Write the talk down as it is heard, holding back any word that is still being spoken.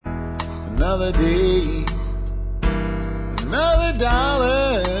Another day, another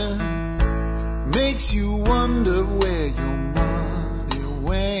dollar makes you wonder where your money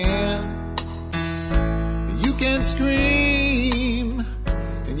went. You can scream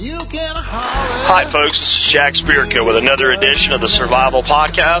and you can holler. Hi folks, this is Jack Spirico with another edition of the Survival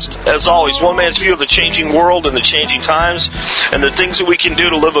Podcast. As always, one man's view of the changing world and the changing times and the things that we can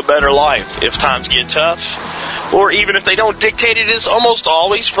do to live a better life if times get tough. Or even if they don't dictate it, is almost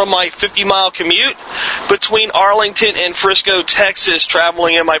always from my 50-mile commute between Arlington and Frisco, Texas,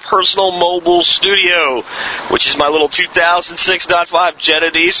 traveling in my personal mobile studio, which is my little 2006.5 Jetta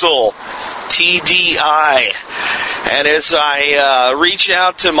Diesel, TDI. And as I reach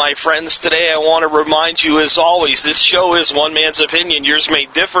out to my friends today, I want to remind you, as always, this show is one man's opinion. Yours may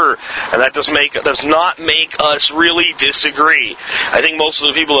differ, and that does not make us really disagree. I think most of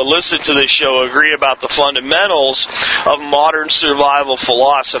the people that listen to this show agree about the fundamentals of modern survival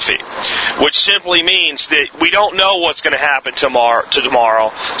philosophy, which simply means that we don't know what's going to happen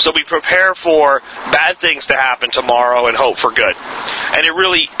tomorrow, so we prepare for bad things to happen tomorrow and hope for good. And it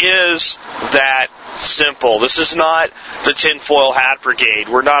really is that simple. This is not the tinfoil hat brigade.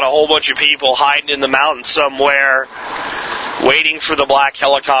 We're not a whole bunch of people hiding in the mountains somewhere waiting for the black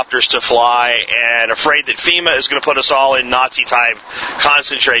helicopters to fly and afraid that FEMA is going to put us all in Nazi-type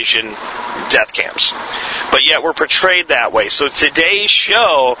concentration death camps. But yet we're portrayed that way. So today's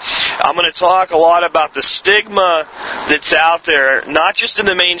show, I'm going to talk a lot about the stigma that's out there, not just in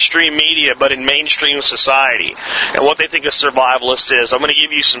the mainstream media, but in mainstream society, and what they think a survivalist is. I'm going to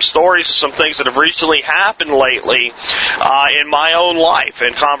give you some stories of some things that have recently happened lately in my own life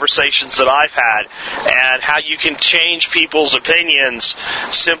and conversations that I've had, and how you can change people's opinions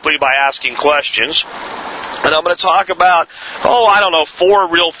simply by asking questions. And I'm going to talk about, 4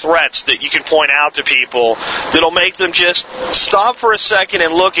 real threats that you can point out to people that'll make them just stop for a second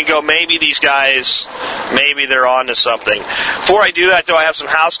and look and go, maybe these guys, maybe they're on to something. Before I do that, though, I have some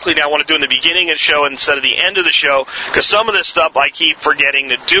house cleaning I want to do in the beginning of the show instead of the end of the show, because some of this stuff I keep forgetting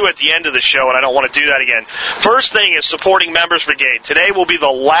to do at the end of the show, and I don't want to do that again. First thing is supporting Members Brigade. Today will be the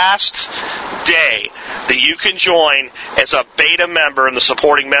last day that you can join as a beta member in the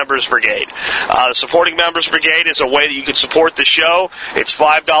Supporting Members Brigade. The Supporting Members Brigade is a way that you can support the show. It's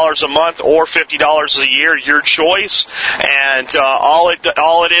 $5 a month or $50 a year, your choice. And all it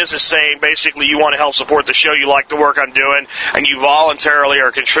is saying basically you want to help support the show, you like the work I'm doing, and you voluntarily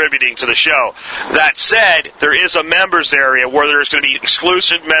are contributing to the show. That said, there is a members area where there's going to be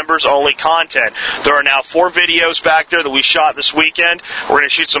exclusive members-only content. There are now 4 videos back there that we shot this weekend. We're going to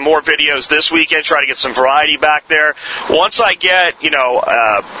shoot some more videos this weekend, try to get some variety back there. Once I get, 8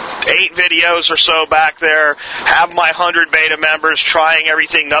 videos or so back there, have my 100 beta members trying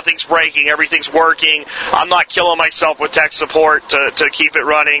everything, nothing's breaking, everything's working, I'm not killing myself with tech support to keep it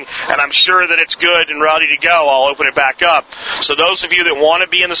running, and I'm sure that it's good and ready to go, I'll open it back up. So those of you that want to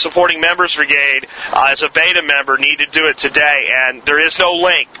be in the Supporting Members Brigade as a beta member need to do it today, and there is no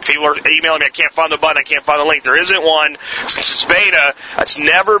link. People are emailing me, I can't find the button, I can't find the link. There isn't one. Since it's beta, it's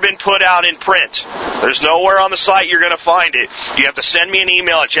never been put out in print. There's nowhere on the site you're going to find it. You have to send me an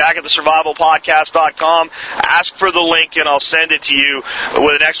email at jack@thesurvivalpodcast.com, ask for the link, and I'll send it to you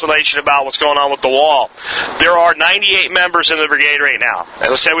with an explanation about what's going on with the wall. There are 98 members in the brigade right now.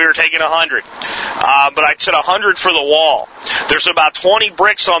 As I said, we were taking 100. But I said 100 for the wall. There's about 20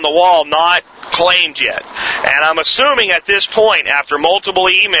 bricks on the wall not claimed yet. And I'm assuming at this point, after multiple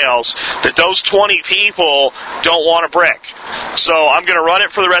emails, that those 20 people don't want a brick. So I'm going to run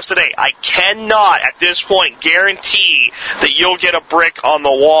it for the rest of the day. I cannot, at this point, guarantee that you'll get a brick on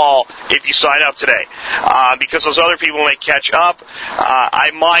the wall if you sign up today. Because those other people may catch up.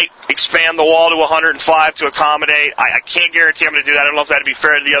 I might expand the wall to 105 to accommodate. I can't guarantee I'm going to do that. I don't know if that would be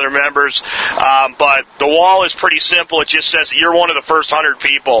fair to the other members. But the wall is pretty simple. It just says that you're one of the first 100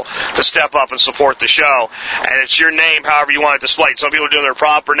 people to step up and support the show. And it's your name however you want it displayed. Some people are doing their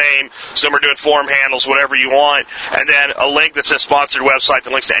proper name. Some are doing form handles, whatever you want. And then a link that says sponsored website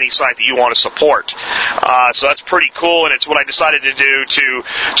that links to any site that you want to support. So that's pretty cool, and it's what I decided to do to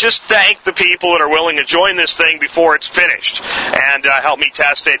just thank the people that are willing to join this thing before it's finished and help me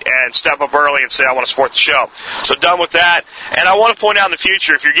test it and step up early and say I want to support the show. So done with that. And I want to point out in the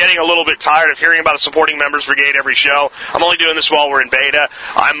future, if you're getting a little bit tired of hearing about a Supporting Members Brigade every show, I'm only doing this while we're in beta.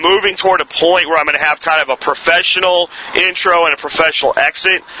 I'm moving toward a point where I'm going to have kind of a professional intro and a professional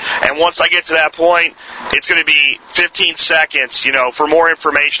exit. And once I get to that point, it's going to be 15 seconds. For more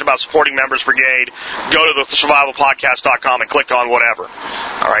information about Supporting Members Brigade, go to the survivalpodcast.com survivalpodcast.com and click on whatever.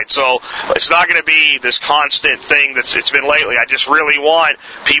 All right, so it's not going to be this constant thing it's been lately. I just really want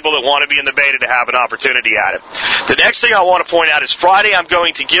people that want to be in the beta to have an opportunity at it. The next thing I want to point out is Friday I'm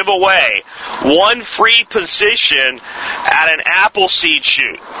going to give away one free position at an Appleseed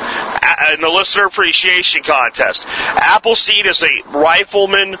shoot in the listener appreciation contest. Appleseed is a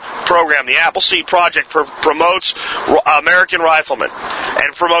rifleman program. The Appleseed Project promotes American riflemen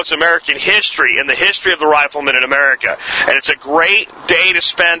and promotes American history and the history of the rifleman in America. And it's a great day to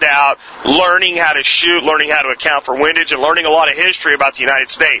spend out learning how to shoot, learning how to account for windage, and learning a lot of history about the United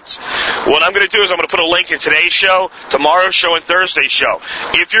States. What I'm going to do is I'm going to put a link in today's show, tomorrow's show, and Thursday's show.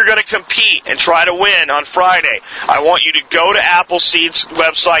 If you're going to compete and try to win on Friday, I want you to go to Appleseed's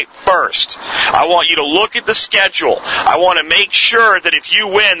website first. I want you to look at the schedule. I want to make sure that if you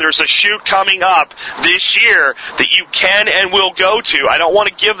win, there's a shoot coming up this year that you can and will go to. I don't want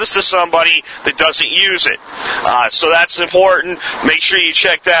to give this to somebody that doesn't use it. So that's important. Make sure you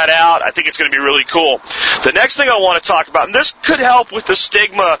check that out. I think it's going to be really cool. The next thing I want to talk about, and this could help with the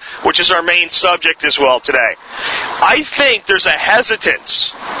stigma, which is our main subject as well today. I think there's a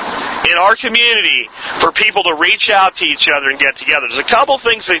hesitance in our community for people to reach out to each other and get together. There's a couple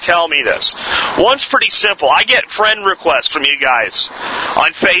things they tell me this. One's pretty simple. I get friend requests from you guys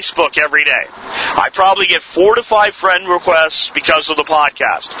on Facebook every day. I probably get 4 to 5 friend requests because of the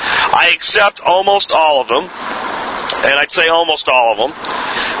podcast. I accept almost all of them, and I'd say almost all of them,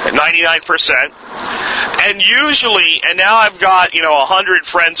 99%. And usually, and now I've got, 100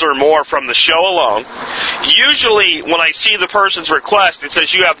 friends or more from the show alone, usually when I see the person's request, it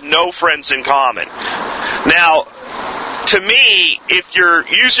says you have no friends in common. Now, to me, if you're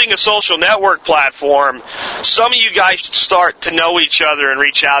using a social network platform, some of you guys should start to know each other and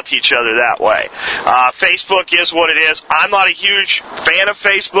reach out to each other that way. Facebook is what it is. I'm not a huge fan of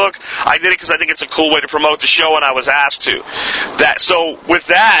Facebook. I did it because I think it's a cool way to promote the show, and I was asked to. So with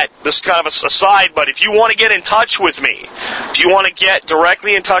that, this is kind of a aside, but if you want to get in touch with me, if you want to get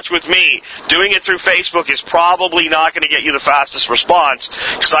directly in touch with me, doing it through Facebook is probably not going to get you the fastest response,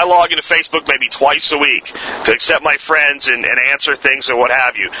 because I log into Facebook maybe twice a week to accept my friends and answer things and what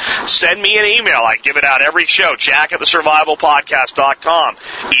have you. Send me an email. I give it out every show, jack@thesurvivalpodcast.com.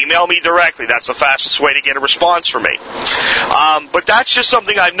 Email me directly. That's the fastest way to get a response from me. But that's just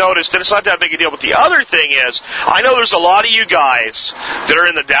something I've noticed, and it's not that big a deal. But the other thing is, I know there's a lot of you guys that are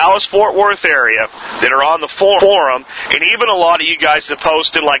in the Dallas-Fort Worth area that are on the forum, and even a lot of you guys that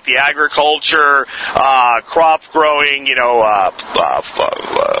post in like the agriculture, crop growing,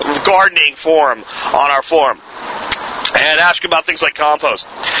 gardening forum on our forum, and ask about things like compost.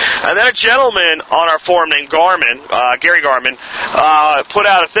 And then a gentleman on our forum named Gary Garman, put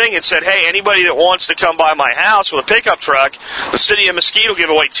out a thing and said, hey, anybody that wants to come by my house with a pickup truck, the city of Mesquite will give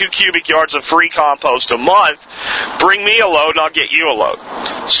away 2 cubic yards of free compost a month. Bring me a load and I'll get you a load.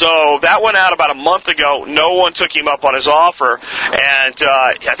 So that went out about a month ago. No one took him up on his offer. And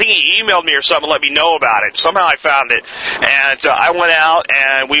I think he emailed me or something to let me know about it. Somehow I found it. And I went out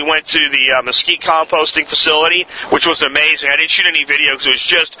and we went to the Mesquite composting facility, which was amazing. I didn't shoot any video because it was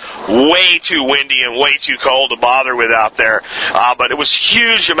just way too windy and way too cold to bother with out there. But it was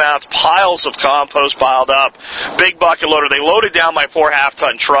huge amounts, piles of compost piled up, big bucket loader. They loaded down my poor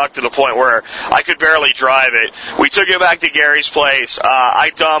half-ton truck to the point where I could barely drive it. We took it back to Gary's place.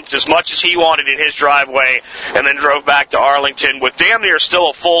 I dumped as much as he wanted in his driveway and then drove back to Arlington with damn near still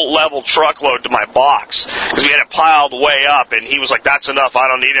a full-level truckload to my box because we had it piled way up, and he was like, that's enough, I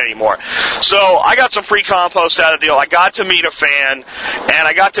don't need it anymore. So I got some free compost out of the deal. I got to meet a fan, and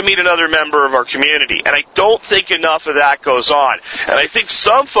I got to meet another member of our community, and I don't think enough of that goes on. And I think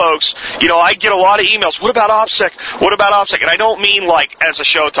some folks, I get a lot of emails, what about OPSEC? What about OPSEC? And I don't mean like as a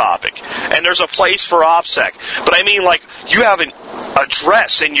show topic, and there's a place for OPSEC, but I mean like you have an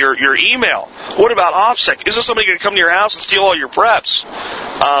address in your email. What about OPSEC? Is there somebody going to come to your house and steal all your preps?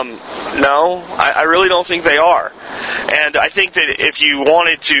 No, I really don't think they are. And I think that if you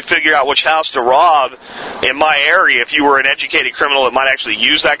wanted to figure out which house to rob in my area, if you were an educated criminal that might actually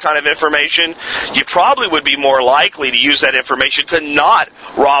use that kind of information, you probably would be more likely to use that information to not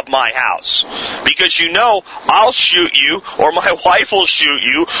rob my house. Because I'll shoot you, or my wife will shoot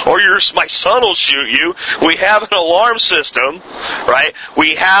you, or my son will shoot you. We have an alarm system, right?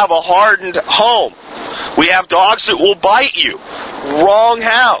 We have a hardened home. We have dogs that will bite you. Wrong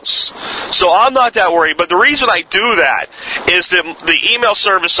house. So I'm not that worried. But the reason I do that is that the email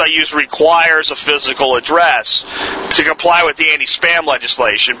service I use requires a physical address to comply with the anti-spam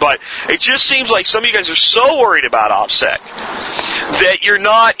legislation. But it just seems like some of you guys are so worried about OPSEC. that you're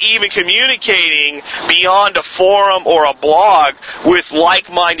not even communicating beyond a forum or a blog with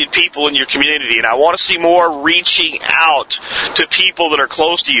like-minded people in your community. And I want to see more reaching out to people that are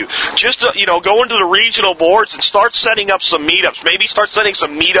close to you. Just, go into the regional boards and start setting up some meetups. Maybe start setting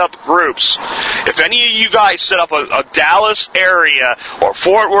some meetup groups. If any of you guys set up a Dallas area or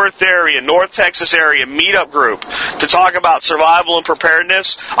Fort Worth area, North Texas area meetup group to talk about survival and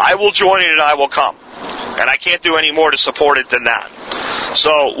preparedness, I will join it and I will come. And I can't do any more to support it than that.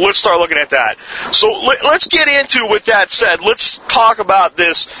 So let's start looking at that. So let's get into, with that said, let's talk about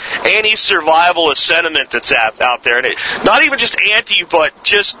this anti-survivalist sentiment that's out there. And not even just anti, but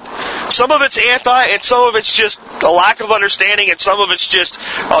just some of it's anti and some of it's just a lack of understanding and some of it's just,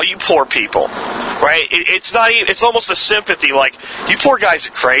 oh, you poor people. Right? It's not even, it's almost a sympathy, like, you poor guys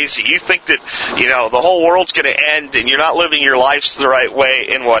are crazy. You think that, the whole world's going to end and you're not living your lives the right way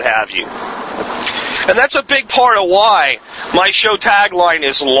and what have you. And that's a big part of why my show tagline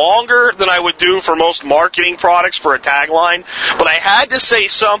is longer than I would do for most marketing products for a tagline. But I had to say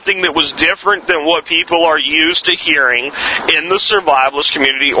something that was different than what people are used to hearing in the survivalist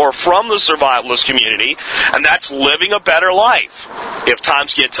community or from the survivalist community, and that's living a better life if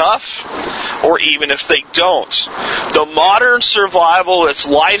times get tough or even if they don't. The modern survivalist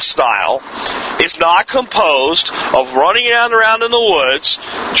lifestyle is not composed of running around in the woods,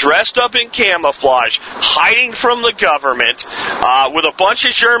 dressed up in camouflage, hiding from the government, with a bunch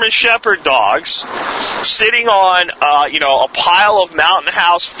of German Shepherd dogs, sitting on, a pile of Mountain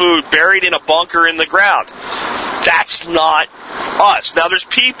House food buried in a bunker in the ground. That's not us. Now, there's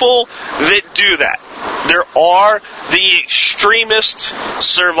people that do that. There are the extremist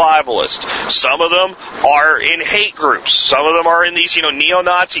survivalists. Some of them are in hate groups. Some of them are in these,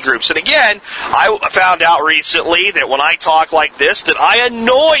 neo-Nazi groups. And again, I found out recently that when I talk like this, that I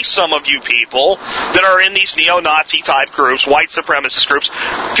annoy some of you people that are in these neo-Nazi type groups, white supremacist groups.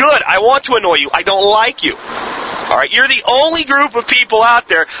 Good, I want to annoy you. I don't like you. All right, you're the only group of people out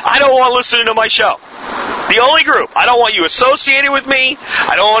there I don't want listening to my show. The only group. I don't want you associated with me.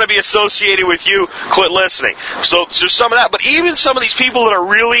 I don't want to be associated with you. Quit listening. So there's some of that. But even some of these people that are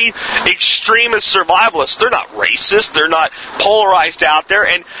really extremist survivalists, they're not racist. They're not polarized out there.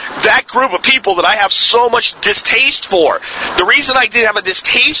 And that group of people that I have so much distaste for, the reason I did have a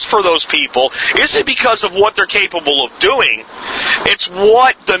distaste for those people isn't because of what they're capable of doing. It's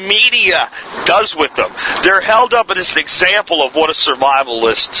what the media does with them. They're held up as an example of what a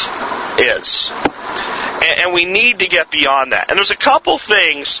survivalist is. And we need to get beyond that. And there's a couple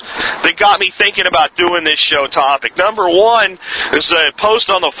things that got me thinking about doing this show topic. Number one is a post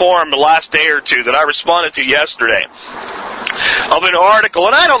on the forum the last day or two that I responded to yesterday of an article,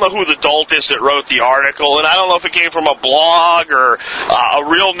 and I don't know who the dolt is that wrote the article, and I don't know if it came from a blog or a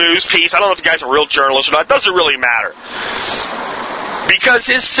real news piece. I don't know if the guy's a real journalist or not. It doesn't really matter. Because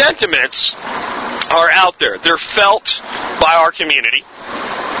his sentiments are out there. They're felt by our community.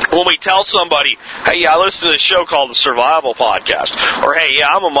 When we tell somebody, hey, I listen to this show called The Survival Podcast, or hey, yeah,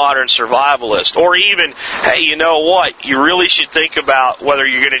 I'm a modern survivalist, or even, hey, you know what, you really should think about whether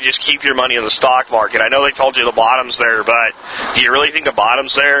you're going to just keep your money in the stock market. I know they told you the bottom's there, but do you really think the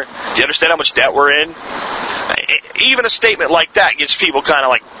bottom's there? Do you understand how much debt we're in? Even a statement like that gets people kind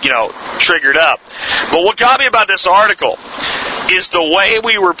of triggered up. But what got me about this article is the way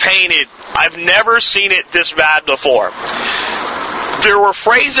we were painted. I've never seen it this bad before. There were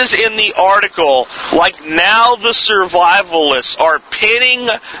phrases in the article like, now the survivalists are pinning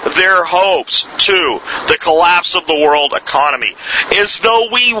their hopes to the collapse of the world economy. As though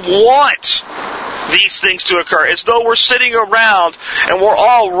we want these things to occur. As though we're sitting around and we're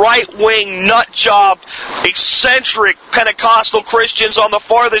all right-wing, nut-job, eccentric Pentecostal Christians on the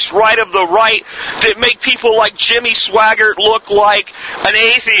farthest right of the right that make people like Jimmy Swaggart look like an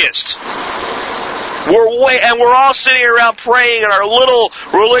atheist. We're all sitting around praying in our little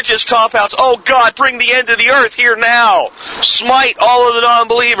religious compounds. Oh God, bring the end of the earth here now. Smite all of the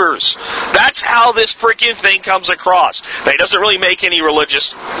non-believers. That's how this freaking thing comes across. Now, he doesn't really make any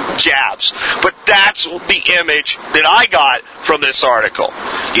religious jabs, but that's the image that I got from this article.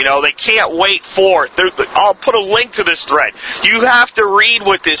 They can't wait for it. I'll put a link to this thread. You have to read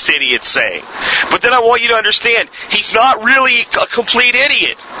what this idiot's saying. But then I want you to understand, he's not really a complete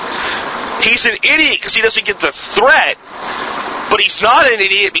idiot. He's an idiot because he doesn't get the threat, but he's not an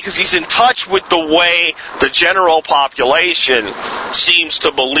idiot because he's in touch with the way the general population seems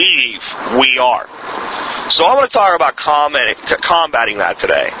to believe we are. So I'm going to talk about combating that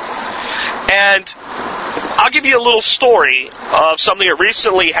today. And I'll give you a little story of something that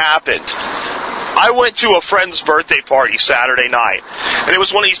recently happened. I went to a friend's birthday party Saturday night, and it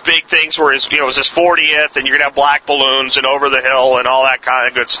was one of these big things where it was his 40th, and you're gonna have black balloons and over the hill and all that kind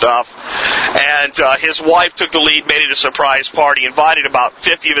of good stuff. And his wife took the lead, made it a surprise party, invited about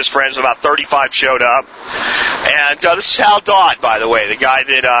 50 of his friends, about 35 showed up. And this is Hal Dodd, by the way, the guy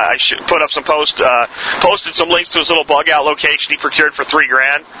that I put up some posted some links to his little bug out location he procured for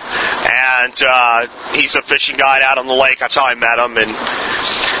 $3,000, and he's a fishing guide out on the lake. That's how I met him.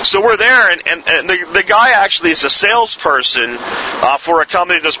 And so we're there, and the guy actually is a salesperson for a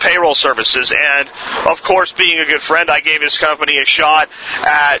company that does payroll services. And of course, being a good friend, I gave his company a shot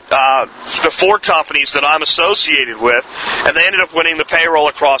at the 4 companies that I'm associated with, and they ended up winning the payroll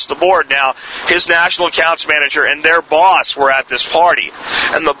across the board. Now, his national accounts manager and their boss were at this party,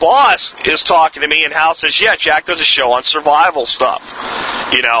 and the boss is talking to me, and Hal says, yeah, Jack does a show on survival stuff,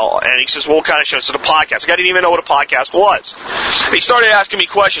 and he says, well, what kind of show? It's a podcast. I didn't even know what a podcast was. He started asking me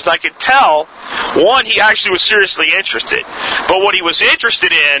questions. I could tell, one, he actually was seriously interested, but what he was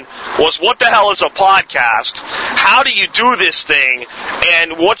interested in was, what the hell is a podcast? How do you do this thing?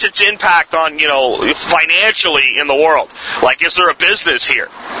 And what's its impact on, financially in the world? Like, is there a business here?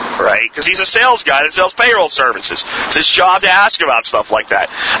 Right? Because he's a sales guy that sells payroll services. It's his job to ask about stuff like that.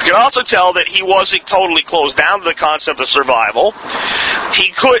 I could also tell that he wasn't totally closed down to the concept of survival. He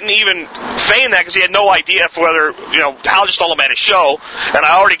couldn't even feign that because he had no idea whether, Hal just told him at a show, and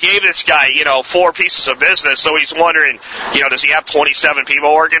I already gave this guy, 4 pieces of business, so he's wondering, does he have 27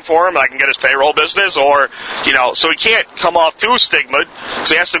 people working for him and I can get his payroll business? Or, so he can't come off too stigma,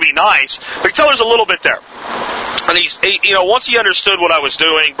 so he has to be nice. But he tells us a little bit there. And once he understood what I was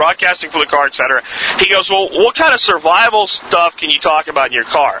doing, broadcasting for the car, etc., he goes, well, what kind of survival stuff can you talk about in your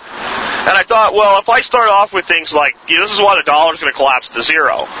car? And I thought, well, if I start off with things like, this is why the dollar's going to collapse to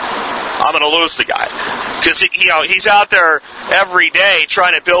zero, I'm going to lose the guy. Because, he's out there every day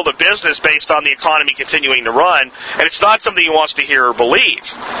trying to build a business based on the economy continuing to run, and it's not something he wants to hear or believe.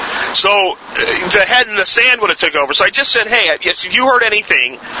 So the head in the sand would have took over. So I just said, hey, have you heard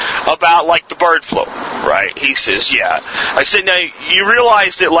anything about, the bird flu? Right? He says, yeah. I said, now, you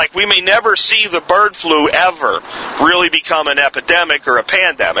realize that, we may never see the bird flu ever really become an epidemic or a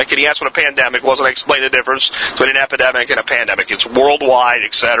pandemic. And he asked what a pandemic was, and I explained the difference between an epidemic and a pandemic. It's worldwide,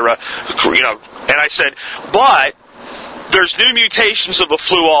 etc. And I said, but there's new mutations of the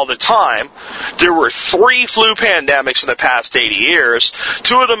flu all the time. There were 3 flu pandemics in the past 80 years.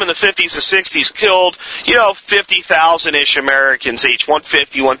 2 of them in the 50s and 60s killed, 50,000-ish Americans each,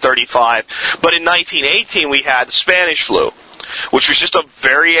 150, 135. But in 1918, we had the Spanish flu, which was just a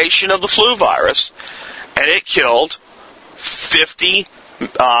variation of the flu virus, and it killed 50,000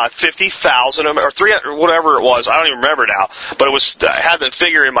 or 300, or whatever it was. I don't even remember now, but I had the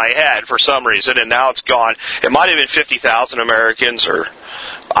figure in my head for some reason, and now it's gone. It might have been 50,000 Americans, or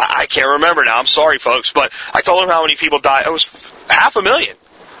I can't remember now. I'm sorry, folks, but I told him how many people died. It was 500,000.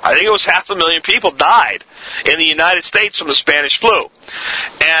 I think it was 500,000 people died in the United States from the Spanish flu,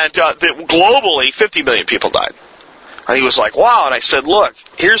 and globally, 50 million people died. And he was like, wow. And I said, look,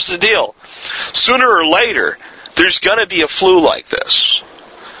 here's the deal. Sooner or later, there's going to be a flu like this.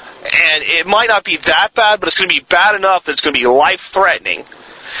 And it might not be that bad, but it's going to be bad enough that it's going to be life-threatening.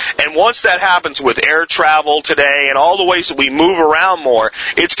 And once that happens with air travel today and all the ways that we move around more,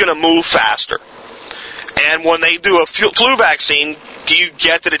 it's going to move faster. And when they do a flu vaccine, do you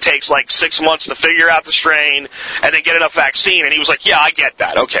get that it takes 6 months to figure out the strain and then get enough vaccine? And he was like, yeah, I get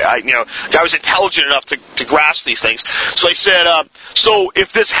that. Okay, I was intelligent enough to grasp these things. So I said, so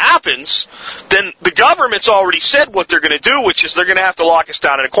if this happens, then the government's already said what they're going to do, which is they're going to have to lock us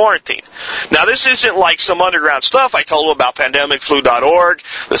down in a quarantine. Now, this isn't like some underground stuff. I told him about pandemicflu.org.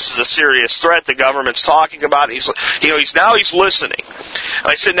 This is a serious threat the government's talking about. He's listening. And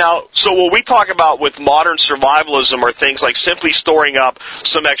I said, now, so what we talk about with modern survivalism are things like simply storing up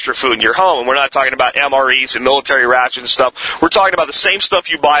some extra food in your home. And we're not talking about MREs and military rations and stuff. We're talking about the same stuff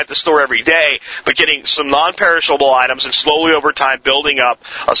you buy at the store every day, but getting some non-perishable items and slowly over time building up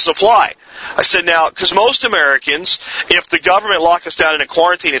a supply. I said, now, because most Americans, if the government locked us down in a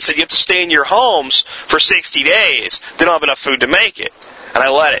quarantine and said you have to stay in your homes for 60 days, they don't have enough food to make it. And I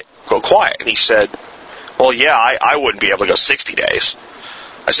let it go quiet. And he said, well, yeah, I wouldn't be able to go 60 days.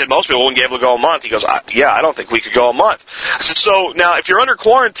 I said, most people wouldn't be able to go a month. He goes, yeah, I don't think we could go a month. I said, so now if you're under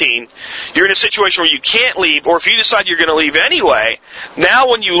quarantine, you're in a situation where you can't leave, or if you decide you're going to leave anyway,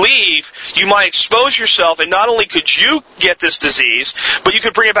 now when you leave, you might expose yourself, and not only could you get this disease, but you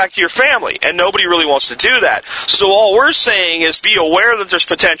could bring it back to your family, and nobody really wants to do that. So all we're saying is be aware that there's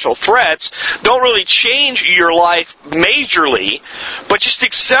potential threats. Don't really change your life majorly, but just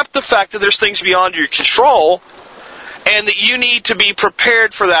accept the fact that there's things beyond your control, and that you need to be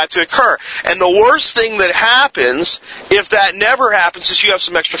prepared for that to occur. And the worst thing that happens, if that never happens, is you have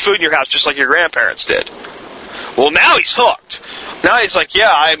some extra food in your house, just like your grandparents did. Well, now he's hooked. Now he's like,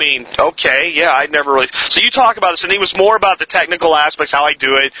 I never really... So you talk about this, and he was more about the technical aspects, how I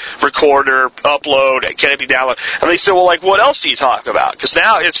do it, recorder, upload, can it be downloaded? And they said, well, like, what else do you talk about? Because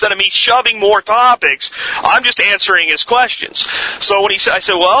now, instead of me shoving more topics, I'm just answering his questions. So when I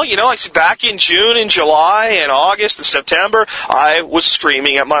said, back in June and July and August and September, I was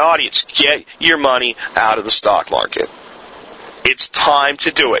screaming at my audience, get your money out of the stock market. It's time to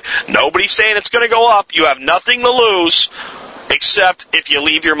do it. Nobody's saying it's going to go up. You have nothing to lose except if you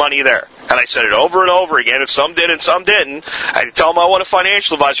leave your money there. And I said it over and over again, and some did and some didn't. I didn't tell them I want a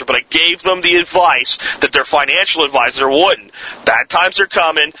financial advisor, but I gave them the advice that their financial advisor wouldn't. Bad times are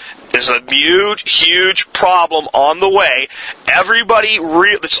coming. There's a huge problem on the way. Everybody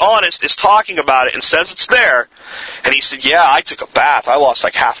that's honest is talking about it and says it's there. And he said, I took a bath. I lost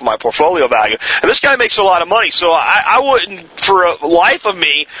like half of my portfolio value. And this guy makes a lot of money, so I wouldn't, for a life of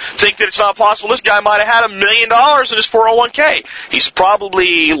me, think that it's not possible. This guy might have had $1 million in his 401k. He's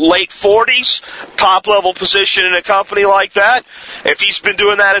probably late 40s, top-level position in a company like that. If he's been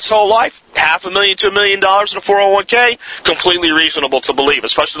doing that his whole life, $500,000 to $1 million in a 401k, completely reasonable to believe,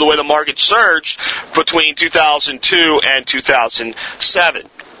 especially the way the market surged between 2002 and 2007.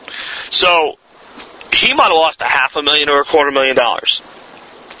 So he might have lost $500,000 or $250,000.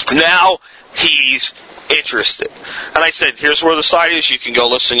 Now he's interested. And I said, here's where the site is. You can go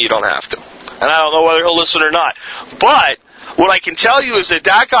listen. You don't have to. And I don't know whether he'll listen or not. But what I can tell you is that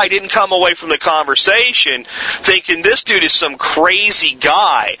guy didn't come away from the conversation thinking this dude is some crazy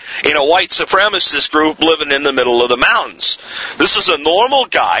guy in a white supremacist group living in the middle of the mountains. This is a normal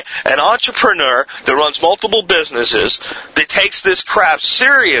guy, an entrepreneur that runs multiple businesses, that takes this crap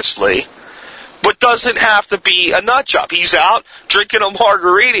seriously, but doesn't have to be a nut job. He's out drinking a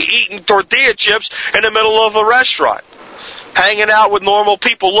margarita, eating tortilla chips in the middle of a restaurant, hanging out with normal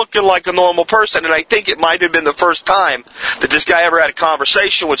people, looking like a normal person. And I think it might have been the first time that this guy ever had a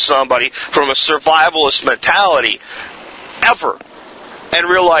conversation with somebody from a survivalist mentality, ever, and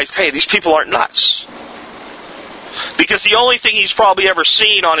realized, hey, these people aren't nuts. Because the only thing he's probably ever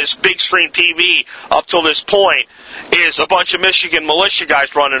seen on his big screen TV up till this point is a bunch of Michigan militia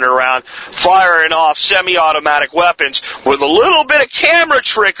guys running around firing off semi-automatic weapons with a little bit of camera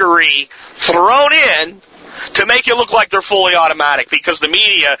trickery thrown in to make it look like they're fully automatic, because the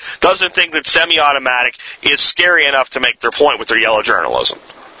media doesn't think that semi-automatic is scary enough to make their point with their yellow journalism.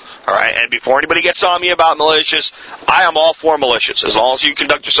 All right, and before anybody gets on me about militias, I am all for militias, as long as you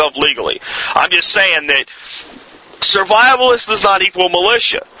conduct yourself legally. I'm just saying that survivalist does not equal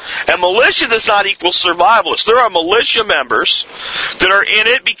militia, and militia does not equal survivalist. There are militia members that are in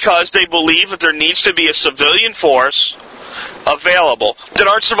it because they believe that there needs to be a civilian force available that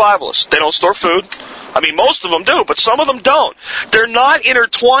aren't survivalists. They don't store food. I mean, most of them do, but some of them don't. They're not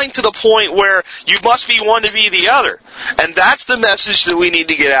intertwined to the point where you must be one to be the other. And that's the message that we need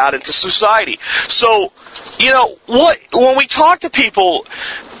to get out into society. So, when we talk to people,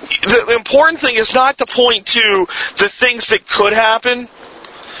 the important thing is not to point to the things that could happen,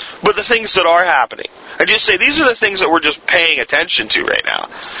 but the things that are happening. And just say, these are the things that we're just paying attention to right now.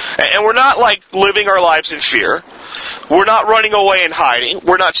 And we're not, living our lives in fear. We're not running away and hiding.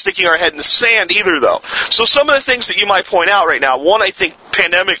 We're not sticking our head in the sand either, though. So some of the things that you might point out right now, one, I think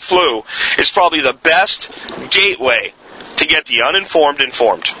pandemic flu is probably the best gateway to get the uninformed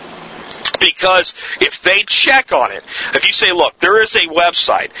informed. Because if they check on it, if you say, look, there is a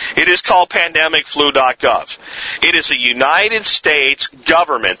website, it is called pandemicflu.gov. It is a United States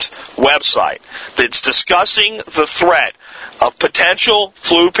government website that's discussing the threat of potential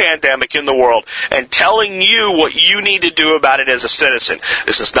flu pandemic in the world and telling you what you need to do about it as a citizen.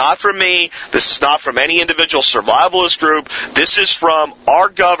 This is not from me. This is not from any individual survivalist group. This is from our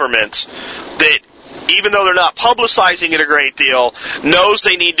government that, even though they're not publicizing it a great deal, knows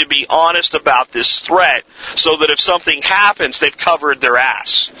they need to be honest about this threat so that if something happens, they've covered their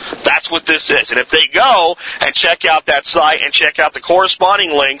ass. That's what this is. And if they go and check out that site and check out the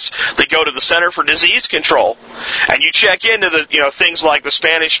corresponding links that go to the Center for Disease Control, and you check into the things like the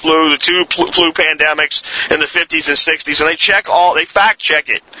Spanish flu, the two flu pandemics in the 50s and 60s, and they fact check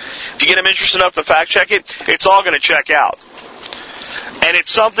it. If you get them interested enough to fact check it, it's all going to check out. And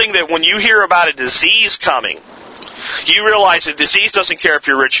it's something that when you hear about a disease coming, you realize a disease doesn't care if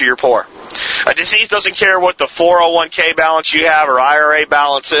you're rich or you're poor. A disease doesn't care what the 401k balance you have or IRA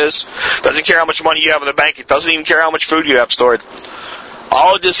balance is. Doesn't care how much money you have in the bank. It doesn't even care how much food you have stored.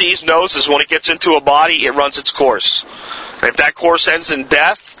 All a disease knows is when it gets into a body, it runs its course. And if that course ends in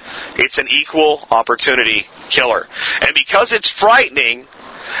death, it's an equal opportunity killer. And because it's frightening,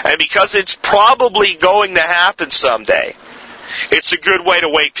 and because it's probably going to happen someday, it's a good way to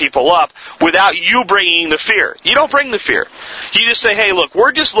wake people up without you bringing the fear. You don't bring the fear. You just say, hey, look,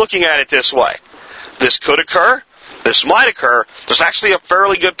 we're just looking at it this way. This could occur. This might occur. There's actually a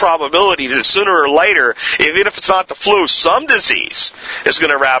fairly good probability that sooner or later, even if it's not the flu, some disease is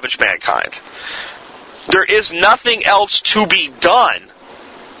going to ravage mankind. There is nothing else to be done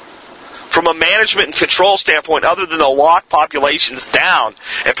from a management and control standpoint other than to lock populations down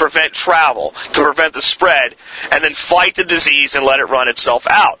and prevent travel, to prevent the spread, and then fight the disease and let it run itself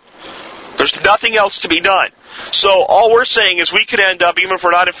out. There's nothing else to be done. So all we're saying is we could end up, even if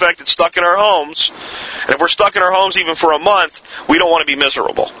we're not infected, stuck in our homes. And if we're stuck in our homes even for a month, we don't want to be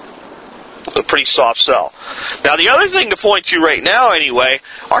miserable. A pretty soft sell. Now, the other thing to point to right now, anyway,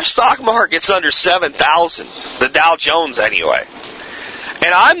 our stock market's under 7,000. The Dow Jones, anyway.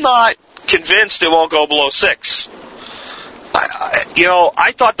 And I'm not convinced it won't go below 6.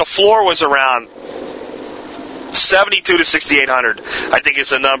 I thought the floor was around 72 to 6,800, I think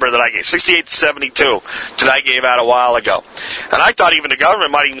is the number that I gave. 68 to 72 that I gave out a while ago. And I thought even the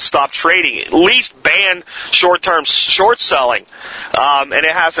government might even stop trading, at least ban short-term short selling. And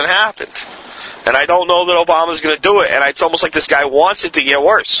it hasn't happened. And I don't know that Obama's going to do it. And it's almost like this guy wants it to get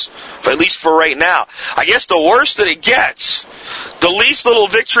worse. But at least for right now. I guess the worse that it gets, the least little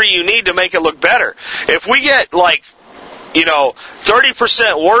victory you need to make it look better. If we get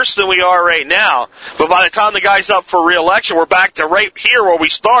 30% worse than we are right now, but by the time the guy's up for re-election, we're back to right here where we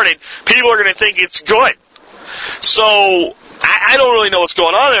started, people are going to think it's good. So, I don't really know what's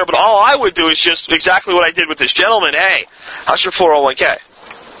going on there, but all I would do is just exactly what I did with this gentleman. Hey, how's your 401k?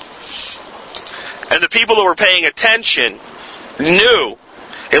 And the people that were paying attention knew,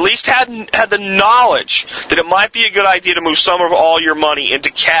 at least had the knowledge that it might be a good idea to move some of all your money into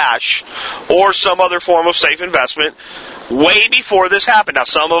cash or some other form of safe investment way before this happened. Now,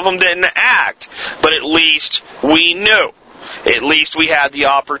 some of them didn't act, but at least we knew. At least we had the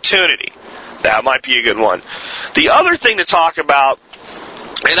opportunity. That might be a good one. The other thing to talk about,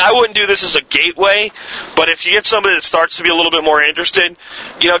 and I wouldn't do this as a gateway, but if you get somebody that starts to be a little bit more interested,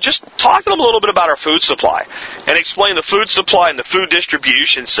 just talk to them a little bit about our food supply and explain the food supply and the food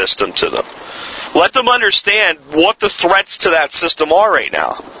distribution system to them. Let them understand what the threats to that system are right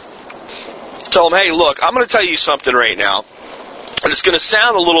now. Tell them, hey, look, I'm going to tell you something right now, and it's going to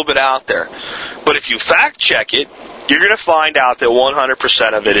sound a little bit out there, but if you fact check it, you're going to find out that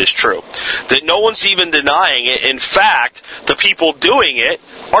 100% of it is true. That no one's even denying it. In fact, the people doing it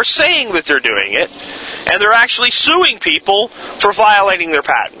are saying that they're doing it, and they're actually suing people for violating their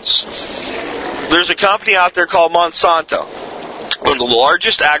patents. There's a company out there called Monsanto, one of the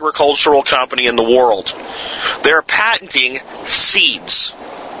largest agricultural company in the world. They're patenting seeds.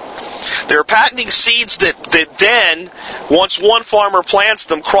 They're patenting seeds that then, once one farmer plants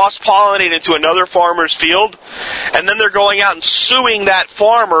them, cross-pollinate into another farmer's field, and then they're going out and suing that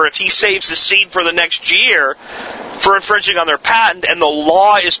farmer if he saves the seed for the next year for infringing on their patent, and the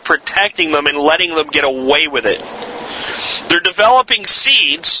law is protecting them and letting them get away with it. They're developing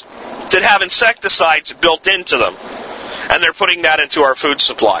seeds that have insecticides built into them, and they're putting that into our food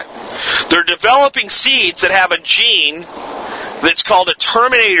supply. They're developing seeds that have a gene that's called a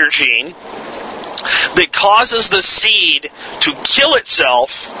terminator gene that causes the seed to kill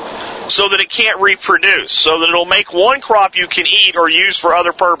itself so that it can't reproduce, so that it'll make one crop you can eat or use for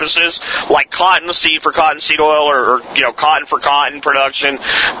other purposes, like cottonseed for cottonseed oil or cotton for cotton production,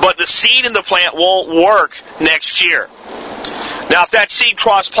 but the seed in the plant won't work next year. Now, if that seed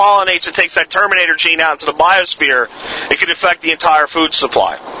cross-pollinates and takes that terminator gene out into the biosphere, it could affect the entire food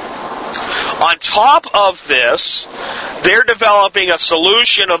supply. On top of this, they're developing a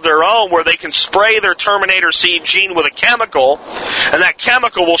solution of their own where they can spray their terminator seed gene with a chemical, and that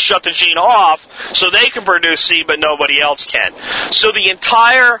chemical will shut the gene off so they can produce seed but nobody else can. So the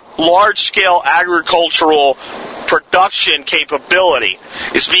entire large-scale agricultural production capability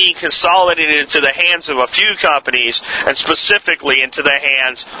is being consolidated into the hands of a few companies, and specifically into the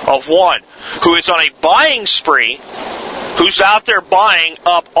hands of one who is on a buying spree, who's out there buying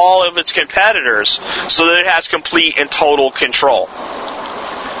up all of its competitors so that it has complete and total control.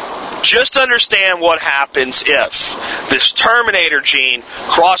 Just understand what happens if this terminator gene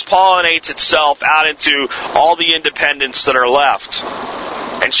cross-pollinates itself out into all the independents that are left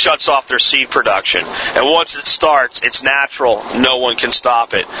and shuts off their seed production. And once it starts, it's natural. No one can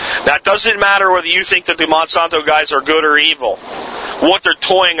stop it. Now, it doesn't matter whether you think that the Monsanto guys are good or evil. What they're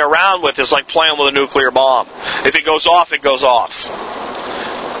toying around with is like playing with a nuclear bomb. If it goes off, it goes off.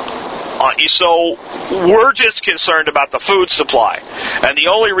 So we're just concerned about the food supply. And the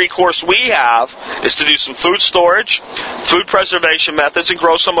only recourse we have is to do some food storage, food preservation methods, and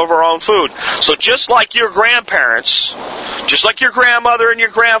grow some of our own food. So just like your grandparents, just like your grandmother and your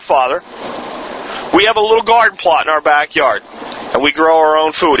grandfather, we have a little garden plot in our backyard. And we grow our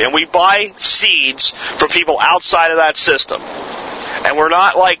own food. And we buy seeds from people outside of that system. And we're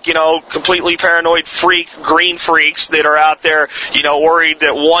not like, completely paranoid green freaks that are out there, worried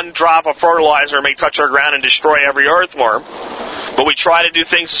that one drop of fertilizer may touch our ground and destroy every earthworm. But we try to do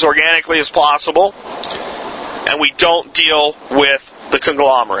things as organically as possible. And we don't deal with the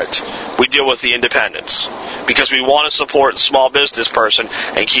conglomerate. We deal with the independents. Because we want to support the small business person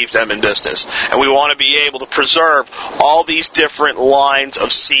and keep them in business. And we want to be able to preserve all these different lines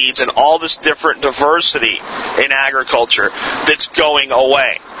of seeds and all this different diversity in agriculture that's going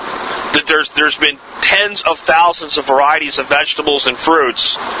away. That there's been tens of thousands of varieties of vegetables and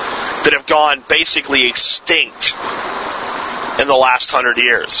fruits that have gone basically extinct in the last 100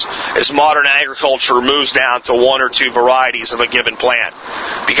 years, as modern agriculture moves down to one or two varieties of a given plant,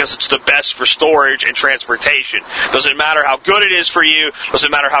 because it's the best for storage and transportation. Doesn't matter how good it is for you,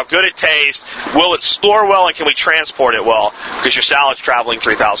 doesn't matter how good it tastes, will it store well and can we transport it well, because your salad's traveling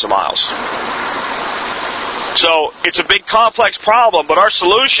 3,000 miles. So it's a big complex problem, but our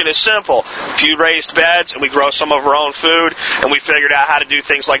solution is simple. A few raised beds, and we grow some of our own food, and we figured out how to do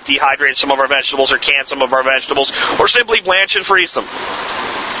things like dehydrate some of our vegetables or can some of our vegetables, or simply blanch and freeze them.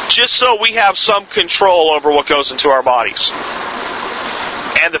 Just so we have some control over what goes into our bodies.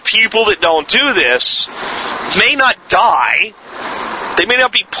 And the people that don't do this may not die, they may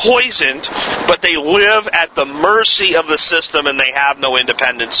not be poisoned, but they live at the mercy of the system and they have no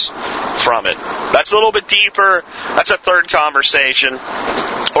independence from it. That's a little bit deeper. That's a third conversation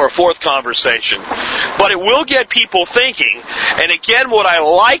or a fourth conversation. But it will get people thinking. And again, what I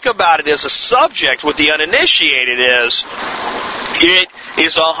like about it as a subject with the uninitiated is it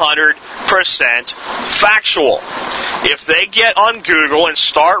is 100% factual. If they get on Google and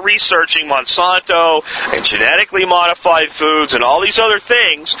start researching Monsanto and genetically modified foods and all these other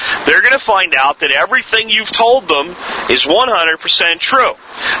things, they're going to find out that everything you've told them is 100% true.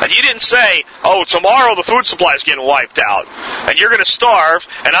 And you didn't say, tomorrow the food supply is getting wiped out, and you're going to starve,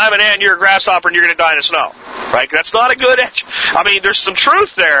 and I'm an ant, and you're a grasshopper, and you're going to die in the snow. Right? That's not a good, there's some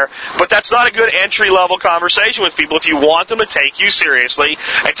truth there, but that's not a good entry-level conversation with people if you want them to take you seriously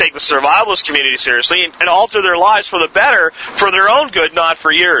and take the survivalist community seriously and alter their lives for the better, for their own good, not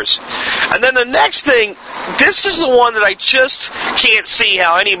for yours. And then the next thing, this is the one that I just can't see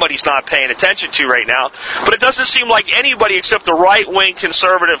how anybody's not paying attention to right now, but it doesn't seem like anybody except the right-wing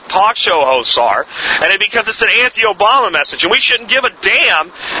conservative talk show hosts are, and because it's an anti-Obama message, and we shouldn't give a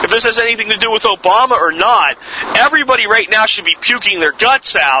damn if this has anything to do with Obama or not. Everybody right now should be puking their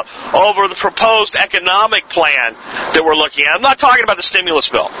guts out over the proposed economic plan that we're looking at. I'm not talking about the stimulus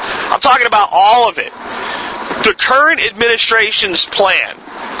bill. I'm talking about all of it. The current administration's plan,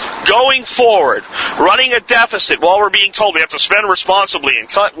 going forward, running a deficit while we're being told we have to spend responsibly and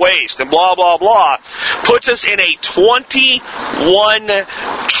cut waste and blah, blah, blah, puts us in a $21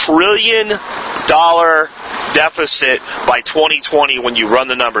 trillion deficit by 2020 when you run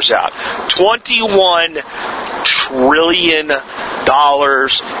the numbers out. $21 trillion in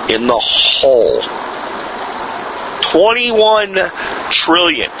the hole. 21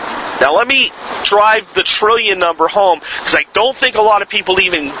 trillion. Now let me drive the trillion number home, because I don't think a lot of people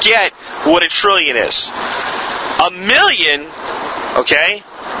even get what a trillion is. A million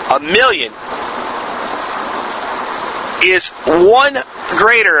is one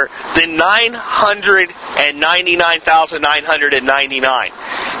greater than 999,999.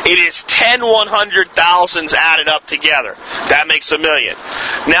 It is 10 100,000s added up together. That makes a million.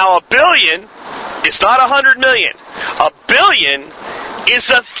 Now a billion is not 100 million. A billion is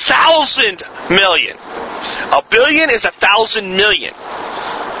 1,000 million. A billion is 1,000 million.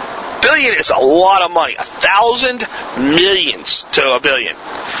 Billion is a lot of money. 1,000 millions to a billion.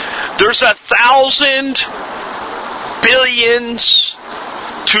 There's 1,000 billions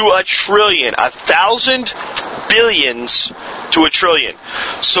to a trillion. 1,000 billions to a trillion.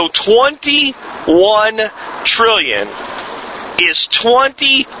 So 21 trillion is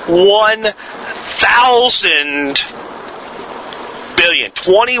 21,000 billion.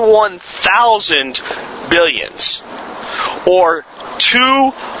 21,000 billions. Or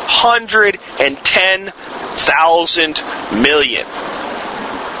 210,000 million.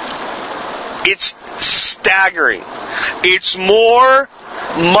 It's staggering. It's more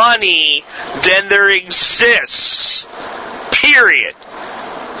money than there exists. Period.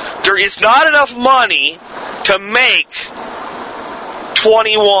 There is not enough money to make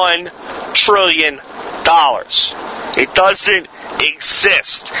 21 trillion. It doesn't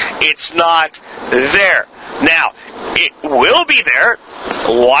exist. It's not there. Now, it will be there.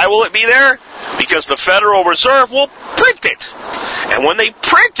 Why will it be there? Because the Federal Reserve will print it. And when they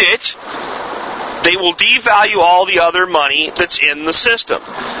print it, they will devalue all the other money that's in the system.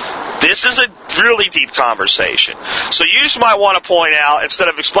 This is a really deep conversation. So you just might want to point out, instead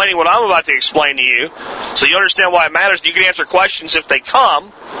of explaining what I'm about to explain to you, so you understand why it matters, and you can answer questions if they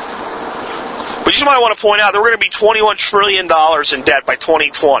come, but you just might want to point out that we're going to be $21 trillion in debt by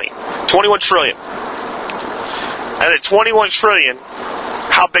 2020. $21 trillion. And at $21 trillion,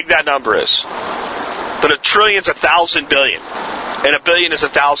 how big that number is. That a trillion's 1,000 billion. And a billion is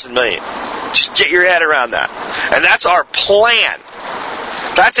 1,000 million. Just get your head around that. And that's our plan.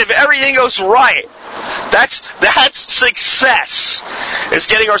 That's if everything goes right. That's success. It's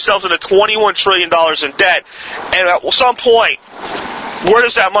getting ourselves into $21 trillion in debt. And at some point, where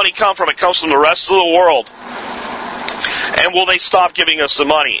does that money come from? It comes from the rest of the world. And will they stop giving us the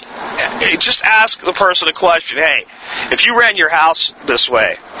money? Just ask the person a question. Hey, if you ran your house this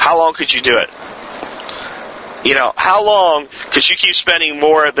way, how long could you do it? You know, how long could you keep spending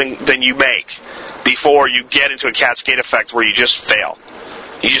more than you make before you get into a cascade effect where you just fail?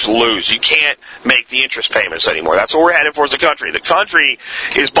 You just lose. You can't make the interest payments anymore. That's what we're heading for as a country. The country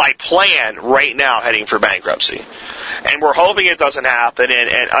is by plan right now heading for bankruptcy. And we're hoping it doesn't happen,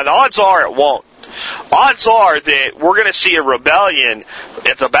 and odds are it won't. Odds are that we're going to see a rebellion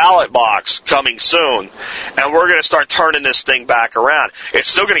at the ballot box coming soon, and we're going to start turning this thing back around. It's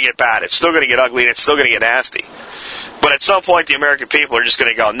still going to get bad. It's still going to get ugly, and it's still going to get nasty. But at some point, the American people are just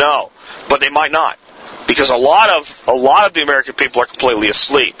going to go, no. But they might not. Because a lot of the American people are completely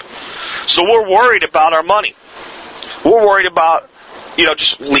asleep. So we're worried about our money. We're worried about,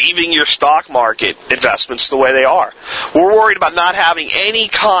 just leaving your stock market investments the way they are. We're worried about not having any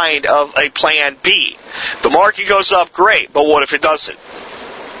kind of a plan B. The market goes up, great, but what if it doesn't?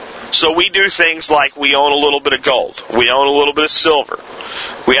 So we do things like we own a little bit of gold. We own a little bit of silver.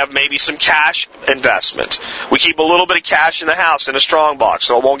 We have maybe some cash investment. We keep a little bit of cash in the house in a strong box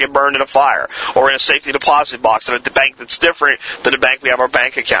so it won't get burned in a fire, or in a safety deposit box in a bank that's different than the bank we have our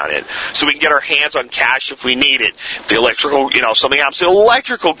bank account in. So we can get our hands on cash if we need it. The electrical, something happens to the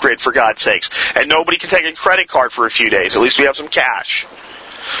electrical grid, for God's sakes, and nobody can take a credit card for a few days. At least we have some cash.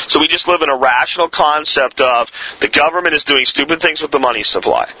 So we just live in a rational concept of the government is doing stupid things with the money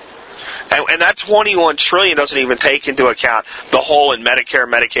supply. And that $21 trillion doesn't even take into account the hole in Medicare,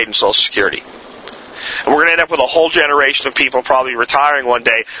 Medicaid, and Social Security. And we're going to end up with a whole generation of people probably retiring one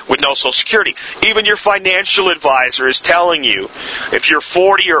day with no Social Security. Even your financial advisor is telling you, if you're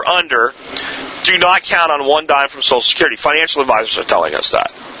 40 or under, do not count on one dime from Social Security. Financial advisors are telling us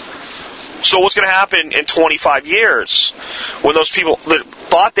that. So what's going to happen in 25 years when those people that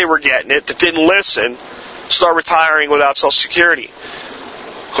thought they were getting it, that didn't listen, start retiring without Social Security?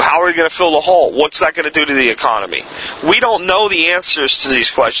 How are we going to fill the hole? What's that going to do to the economy? We don't know the answers to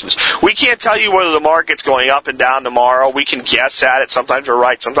these questions. We can't tell you whether the market's going up and down tomorrow. We can guess at it. Sometimes we're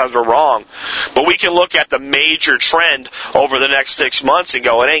right, sometimes we're wrong. But we can look at the major trend over the next 6 months and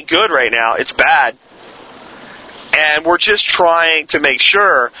go, it ain't good right now. It's bad. And we're just trying to make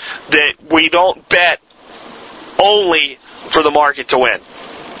sure that we don't bet only for the market to win.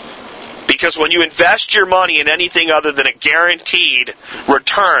 Because when you invest your money in anything other than a guaranteed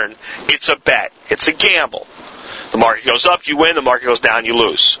return, it's a bet. It's a gamble. The market goes up, you win. The market goes down, you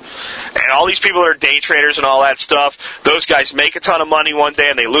lose. And all these people that are day traders and all that stuff, those guys make a ton of money one day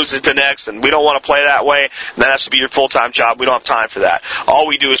and they lose it the next, and we don't want to play that way. And that has to be your full-time job. We don't have time for that. All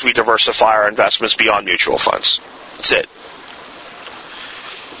we do is we diversify our investments beyond mutual funds. That's it.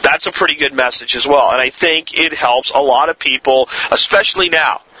 That's a pretty good message as well. And I think it helps a lot of people, especially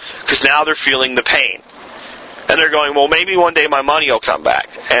now. Because now they're feeling the pain. And they're going, well, maybe one day my money will come back.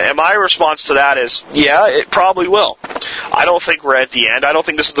 And my response to that is, yeah, it probably will. I don't think we're at the end. I don't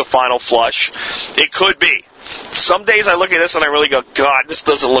think this is the final flush. It could be. Some days I look at this and I really go, God, this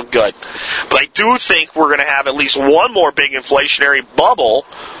doesn't look good. But I do think we're going to have at least one more big inflationary bubble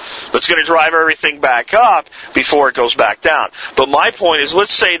that's going to drive everything back up before it goes back down. But my point is,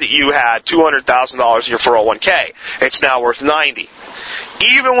 let's say that you had $200,000 in your 401k. It's now worth $90,000.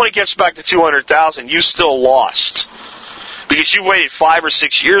 Even when it gets back to $200,000, you still lost. Because you waited 5 or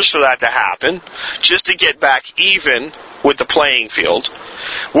 6 years for that to happen, just to get back even with the playing field.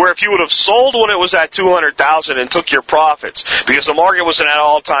 Where if you would have sold when it was at $200,000 and took your profits, because the market was at an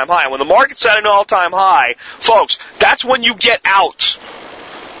all-time high. And when the market's at an all-time high, folks, that's when you get out.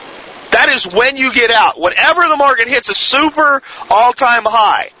 That is when you get out. Whenever the market hits a super all-time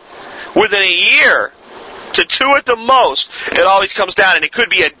high, within a year, to 2 at the most, it always comes down. And it could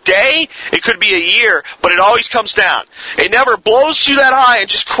be a day, it could be a year, but it always comes down. It never blows through that high and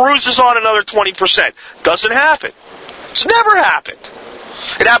just cruises on another 20%. Doesn't happen. It's never happened.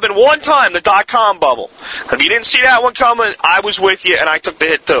 It happened one time, the dot-com bubble. If you didn't see that one coming, I was with you, and I took the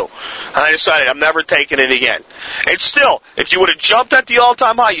hit too. And I decided I'm never taking it again. And still, if you would have jumped at the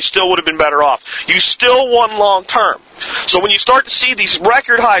all-time high, you still would have been better off. You still won long-term. So when you start to see these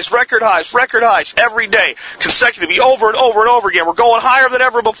record highs every day, consecutively, over and over and over again, we're going higher than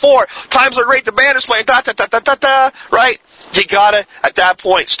ever before. Times are great, the band is playing, right? You gotta, at that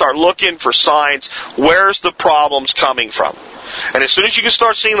point, start looking for signs. Where's the problems coming from? And as soon as you can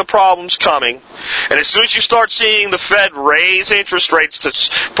start seeing the problems coming, and as soon as you start seeing the Fed raise interest rates to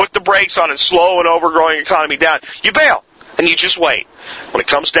put the brakes on and slow an overgrowing economy down, you bail, and you just wait. When it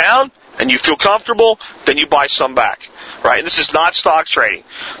comes down, and you feel comfortable, then you buy some back. Right? And this is not stock trading.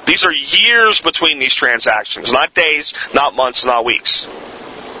 These are years between these transactions, not days, not months, not weeks.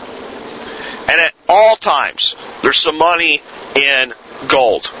 And at all times, there's some money in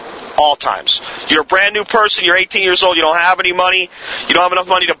gold. All times. You're a brand new person, you're 18 years old, you don't have any money, you don't have enough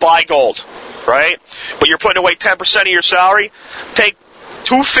money to buy gold, right? But you're putting away 10% of your salary, take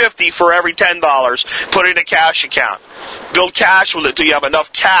 $2.50 for every $10, put it in a cash account. Build cash with it till you have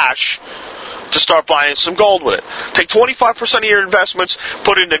enough cash to start buying some gold with it. Take 25% of your investments,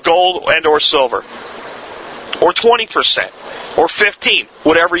 put it into gold and or silver. Or 20%. Or 15%.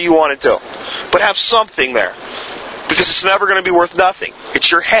 Whatever you want to do. But have something there. Because it's never going to be worth nothing. It's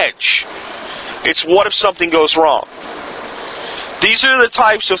your hedge. It's what if something goes wrong. These are the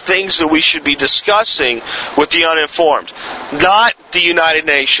types of things that we should be discussing with the uninformed. Not the United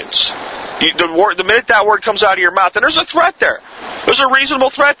Nations. The minute that word comes out of your mouth, and there's a threat there. There's a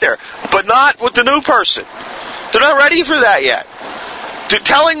reasonable threat there. But not with the new person. They're not ready for that yet.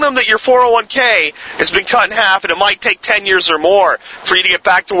 Telling them that your 401k has been cut in half and it might take 10 years or more for you to get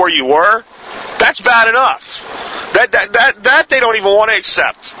back to where you were, that's bad enough. That they don't even want to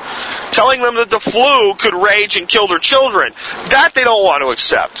accept. Telling them that the flu could rage and kill their children, that they don't want to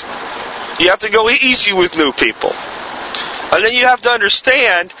accept. You have to go easy with new people. And then you have to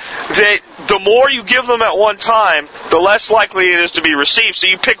understand that the more you give them at one time, the less likely it is to be received. So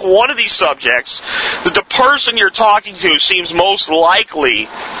you pick one of these subjects that the person you're talking to seems most likely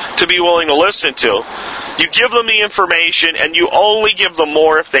to be willing to listen to. You give them the information, and you only give them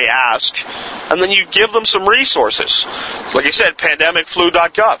more if they ask. And then you give them some resources. Like I said,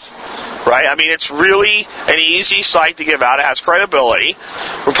 pandemicflu.gov. Right? I mean, it's really an easy site to give out. It has credibility.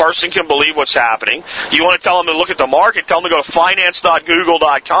 A person can believe what's happening. You want to tell them to look at the market, tell them to go to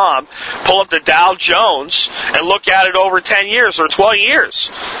finance.google.com, pull up the Dow Jones, and look at it over 10 years or 20 years.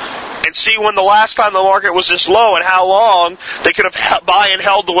 And see when the last time the market was this low and how long they could have buy and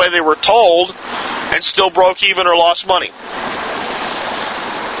held the way they were told and still broke even or lost money.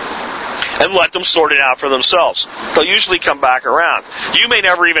 And let them sort it out for themselves. They'll usually come back around. You may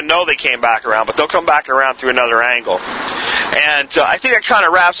never even know they came back around, but they'll come back around through another angle. And I think that kind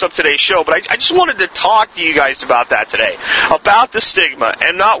of wraps up today's show, but I just wanted to talk to you guys about that today. About the stigma,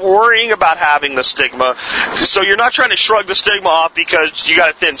 and not worrying about having the stigma. So you're not trying to shrug the stigma off because you got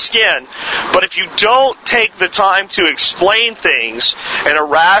a thin skin, but if you don't take the time to explain things in a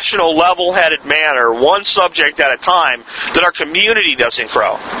rational, level-headed manner, one subject at a time, then our community doesn't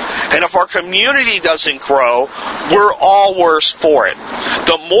grow. And if our community doesn't grow, we're all worse for it.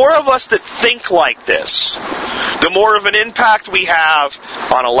 The more of us that think like this, the more of an impact we have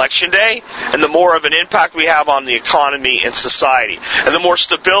on Election Day, and the more of an impact we have on the economy and society, and the more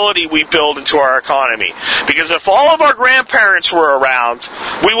stability we build into our economy. Because if all of our grandparents were around,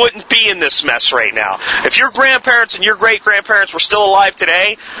 we wouldn't be in this mess right now. If your grandparents and your great-grandparents were still alive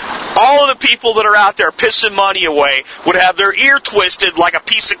today, all of the people that are out there pissing money away would have their ear twisted like a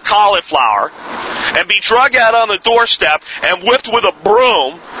piece of cauliflower and be drug out on the doorstep and whipped with a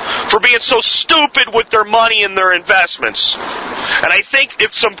broom for being so stupid with their money and their investments. And I think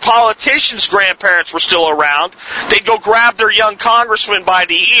if some politicians' grandparents were still around, they'd go grab their young congressman by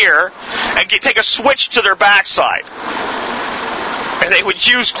the ear and take a switch to their backside. And they would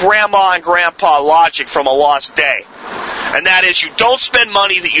use grandma and grandpa logic from a lost day. And that is, you don't spend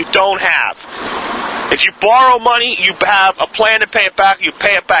money that you don't have. If you borrow money, you have a plan to pay it back, you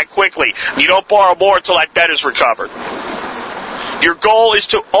pay it back quickly. You don't borrow more until that debt is recovered. Your goal is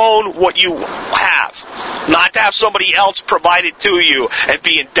to own what you have, not to have somebody else provide it to you and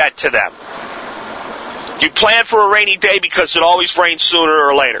be in debt to them. You plan for a rainy day because it always rains sooner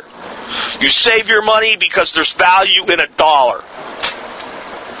or later. You save your money because there's value in $1.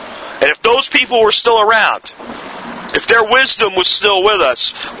 And if those people were still around, If their wisdom was still with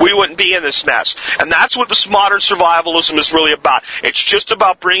us, we wouldn't be in this mess. And that's what this modern survivalism is really about. It's just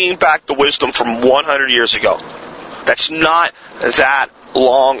about bringing back the wisdom from 100 years ago. That's not that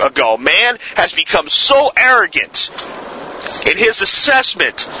long ago. Man has become so arrogant in his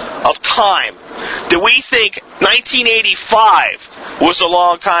assessment of time that we think 1985 was a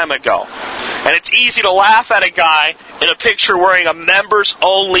long time ago. And it's easy to laugh at a guy in a picture wearing a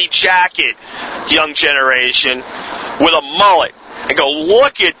members-only jacket, young generation, with a mullet, and go,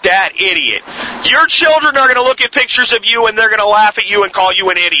 look at that idiot. Your children are going to look at pictures of you and they're going to laugh at you and call you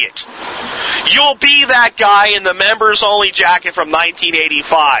an idiot. You'll be that guy in the members-only jacket from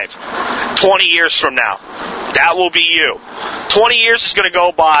 1985, 20 years from now. That will be you. 20 years is going to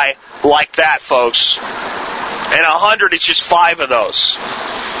go by like that, folks. And 100, it's just 5 of those.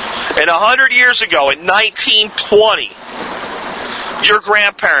 And 100 years ago, in 1920, your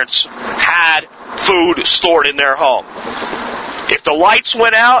grandparents had food stored in their home. If the lights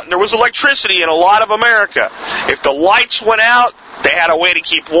went out, and there was electricity in a lot of America, if the lights went out, they had a way to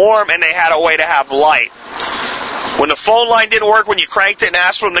keep warm and they had a way to have light. When the phone line didn't work, when you cranked it and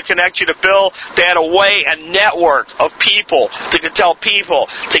asked for them to connect you to Bill, they had a network of people that could tell people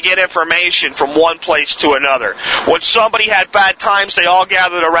to get information from one place to another. When somebody had bad times, they all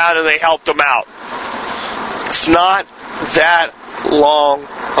gathered around and they helped them out. It's not that long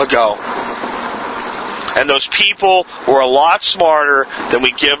ago. And those people were a lot smarter than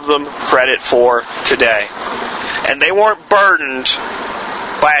we give them credit for today. And they weren't burdened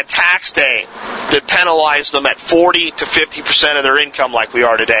by a tax day that penalized them at 40 to 50% of their income like we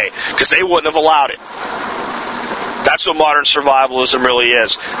are today, because they wouldn't have allowed it. That's what modern survivalism really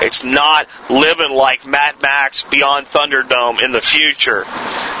is. It's not living like Mad Max Beyond Thunderdome in the future.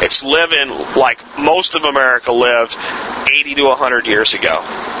 It's living like most of America lived 80 to 100 years ago,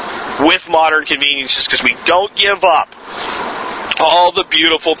 with modern conveniences, because we don't give up all the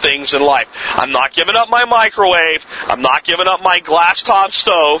beautiful things in life. I'm not giving up my microwave. I'm not giving up my glass top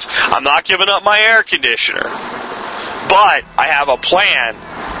stove. I'm not giving up my air conditioner. But I have a plan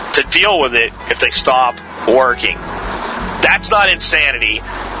to deal with it if they stop working. That's not insanity.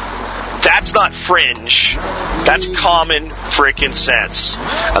 That's not fringe. That's common freaking sense.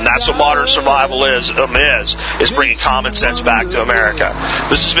 And that's what modern survivalism is bringing common sense back to America.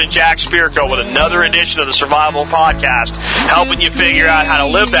 This has been Jack Spirko with another edition of the Survival Podcast, helping you figure out how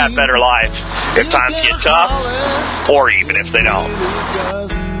to live that better life if times get tough, or even if they don't. It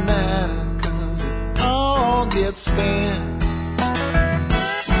doesn't matter, 'cause it all gets spent.